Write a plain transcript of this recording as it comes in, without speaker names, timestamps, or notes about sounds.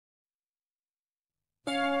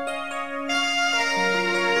If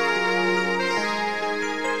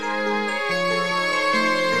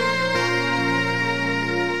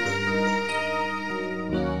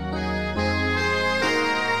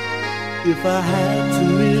I had to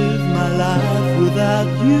live my life without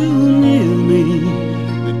you near me,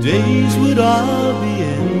 the days would all be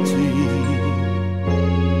empty.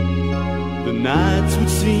 The nights would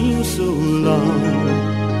seem so long,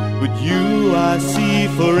 but you I see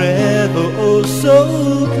forever, oh so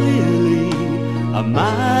clearly. I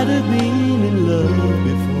might have been in love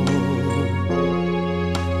before,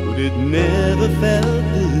 but it never felt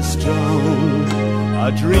this strong.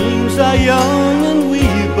 Our dreams are young and we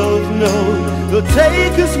both know they'll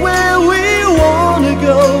take us where we want to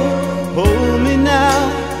go. Hold me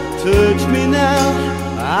now, touch me now,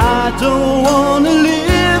 I don't want to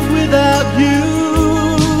live without you.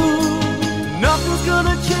 Nothing's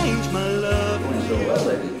gonna change my love. So well,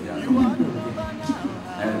 ladies and gentlemen.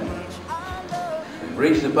 We've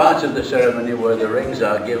reached the part of the ceremony where the rings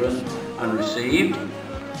are given and received.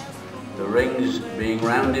 The rings being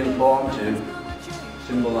round in form to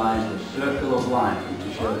symbolise the circle of life and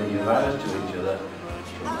to show that your vows to each other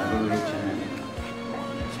shall never reach an end.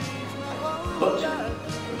 But,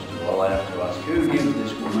 first of all, I have to ask, who gives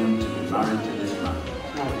this woman to be married to this man?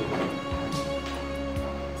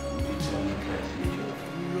 Would you turn and face each other?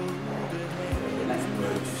 The next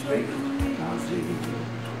word to speak, I'll see you.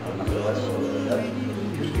 But nevertheless,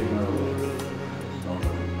 just give her a look.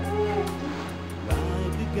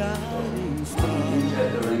 You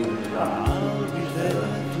take the ring of the heart.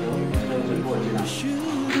 Still supporting us.